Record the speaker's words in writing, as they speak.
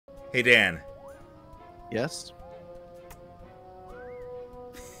Hey, Dan. Yes?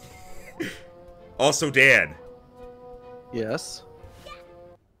 Also, Dan. Yes?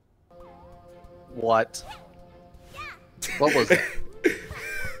 What? What was that?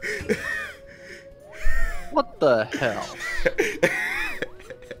 What the hell?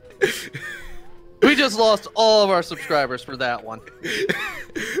 We just lost all of our subscribers for that one.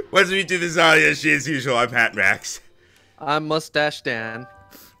 Once we do this audience, as usual, I'm Hat Max. I'm Mustache Dan.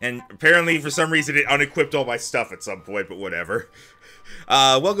 And apparently, for some reason, it unequipped all my stuff at some point, but whatever.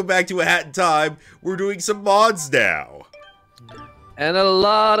 Welcome back to A Hat in Time. We're doing some mods now. And a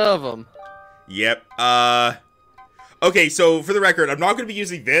lot of them. Yep. Okay, so for the record, I'm not going to be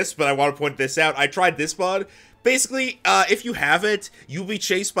using this, but I want to point this out. I tried this mod. Basically, if you have it, you'll be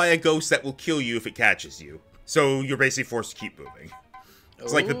chased by a ghost that will kill you if it catches you. So you're basically forced to keep moving.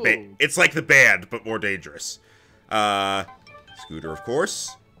 It's like the band, but more dangerous. Scooter, of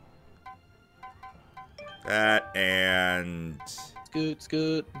course. That and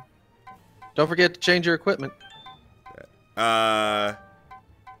Scoot. Don't forget to change your equipment. Oh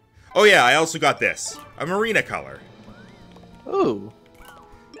yeah, I also got this. A marina color. Ooh.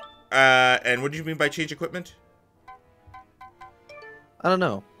 And what do you mean by change equipment? I don't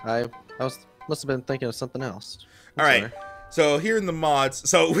know. I must have been thinking of something else. All right. So here in the mods,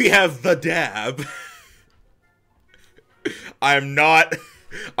 so we have the dab. I'm not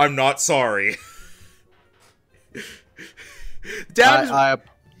sorry. Dab is,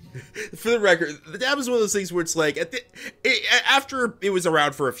 for the record, the dab is one of those things where it's like, after it was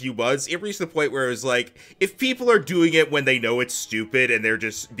around for a few months, it reached the point where it was like, if people are doing it when they know it's stupid and they're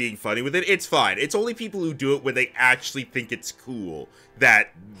just being funny with it, it's fine. It's only people who do it when they actually think it's cool that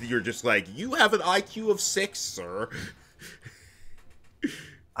you're just like, you have an IQ of 6, sir.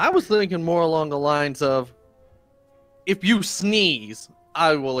 I was thinking more along the lines of, if you sneeze,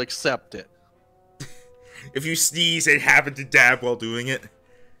 I will accept it. If you sneeze and happen to dab while doing it?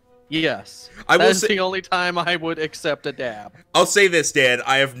 Yes. That's the only time I would accept a dab. I'll say this, Dad.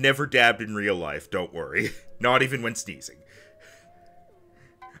 I have never dabbed in real life. Don't worry. Not even when sneezing.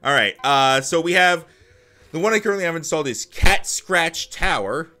 Alright, so we have... The one I currently have installed is Cat Scratch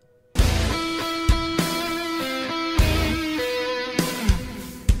Tower.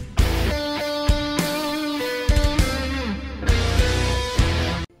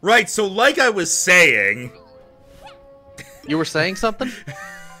 Right, so like I was saying... You were saying something?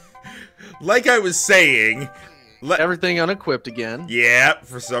 Like I was saying... Everything unequipped again. Yeah,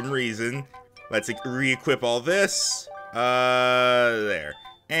 for some reason. Let's re-equip all this. There.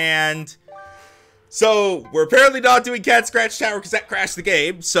 And... So, we're apparently not doing Cat Scratch Tower because that crashed the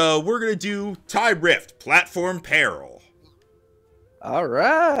game. So, we're gonna do Time Rift, Platform Peril.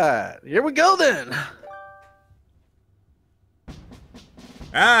 Alright, here we go then.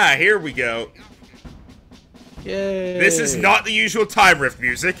 Ah, here we go. Yay. This is not the usual Time Rift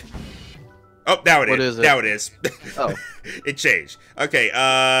music. Oh, now it is. What is it? Now it is. Oh. It changed. Okay,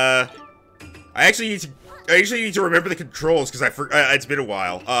 I actually need to remember the controls because it's been a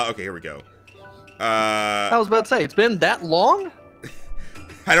while. Okay, here we go. I was about to say, it's been that long?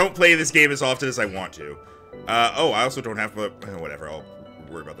 I don't play this game as often as I want to. Oh, I also don't have, whatever, I'll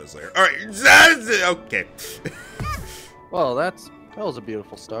worry about this later. Alright, okay. Well, that was a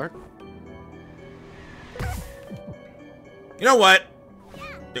beautiful start. You know what?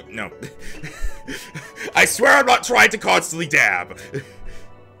 No. I swear I'm not trying to constantly dab.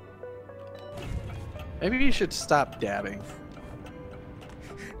 Maybe you should stop dabbing.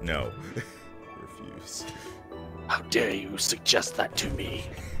 No. Refuse. How dare you suggest that to me?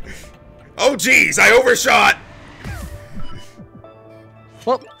 Oh jeez, I overshot!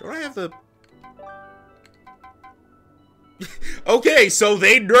 Well, don't I have the... Okay, so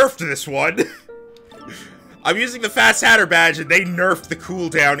they nerfed this one. I'm using the Fast Hatter badge, and they nerfed the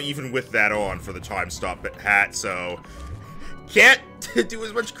cooldown even with that on for the time stop hat, so... Can't do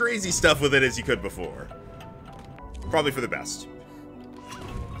as much crazy stuff with it as you could before. Probably for the best.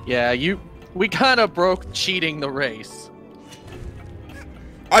 Yeah, we kind of broke cheating the race.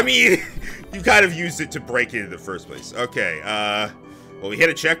 I mean, you kind of used it to break it in the first place. Okay, well, we hit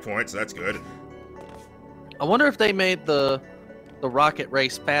a checkpoint, so that's good. I wonder if they made the rocket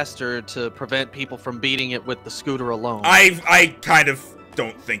race faster to prevent people from beating it with the scooter alone. I kind of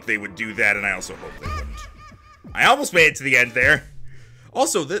don't think they would do that, and I also hope they wouldn't. I almost made it to the end there.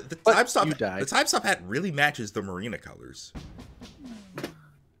 Also, the time stop hat really matches the marina colors.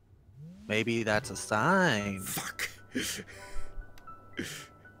 Maybe that's a sign. Fuck.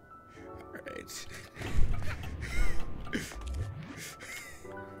 Alright.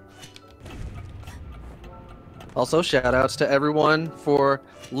 Also, shout outs to everyone for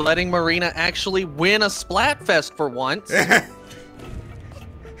letting Marina actually win a Splatfest for once.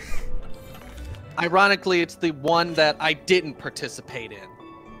 Ironically, it's the one that I didn't participate in.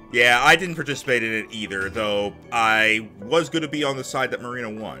 Yeah, I didn't participate in it either, though I was going to be on the side that Marina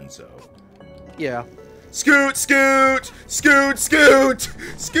won, so... Yeah. Scoot, scoot! Scoot, scoot!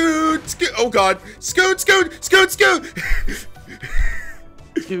 Scoot, scoot! Oh god! Scoot, scoot! Scoot, scoot!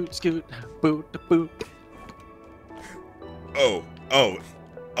 Scoot, scoot, boot, boot. Oh.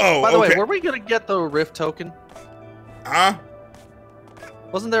 By the way, were we gonna get the rift token? Huh?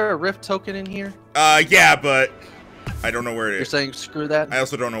 Wasn't there a rift token in here? Yeah, but I don't know where it is. You're saying screw that? I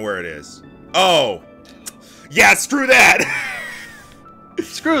also don't know where it is. Oh! Yeah, screw that!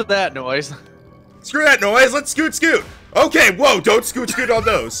 Screw that noise. Screw that noise, let's scoot, scoot! Okay, whoa, don't scoot, scoot on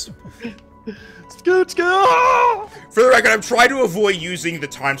those. Scoot, scoot! For the record, I'm trying to avoid using the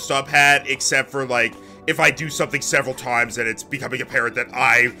time stop hat, except for, like, if I do something several times and it's becoming apparent that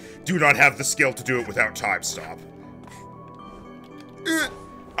I do not have the skill to do it without time stop. Oh,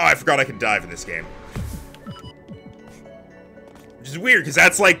 I forgot I can dive in this game. Which is weird, because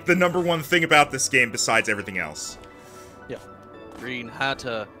that's, like, the #1 thing about this game besides everything else. Yeah. Green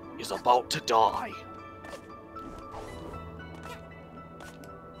Hatter is about to die.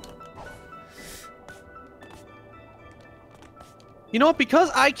 You know what?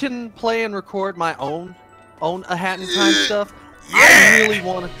 Because I can play and record my own A Hat in Time stuff, yeah! I really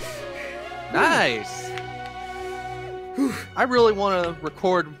want to... Nice! I really want to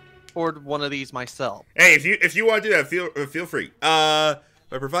record one of these myself. Hey, if you want to do that, feel free. By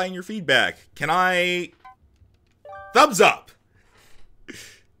providing your feedback, can I... Thumbs up!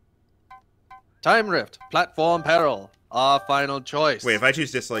 Time Rift, Platform Peril, our final choice. Wait, if I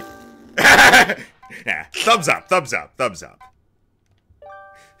choose dislike... Nah, thumbs up, thumbs up, thumbs up.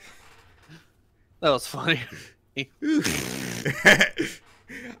 That was funny.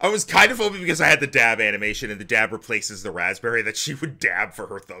 I was kind of hoping because I had the dab animation and the dab replaces the raspberry that she would dab for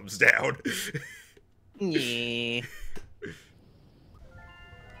her thumbs down. Yeah.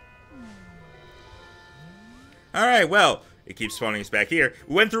 Alright, well, it keeps spawning us back here.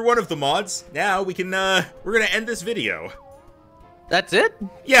 We went through one of the mods. Now we can, we're gonna end this video. That's it?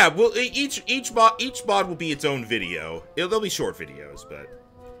 Yeah, well, each mod will be its own video. They'll be short videos, but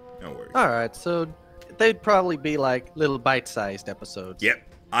no worries. Alright, so they'd probably be like little bite-sized episodes. Yep.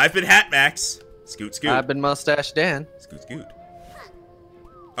 I've been Hatmax. Scoot, scoot. I've been Mustache Dan. Scoot, scoot.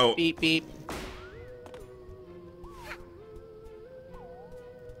 Oh. Beep, beep.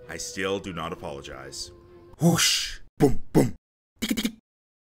 I still do not apologize. Whoosh.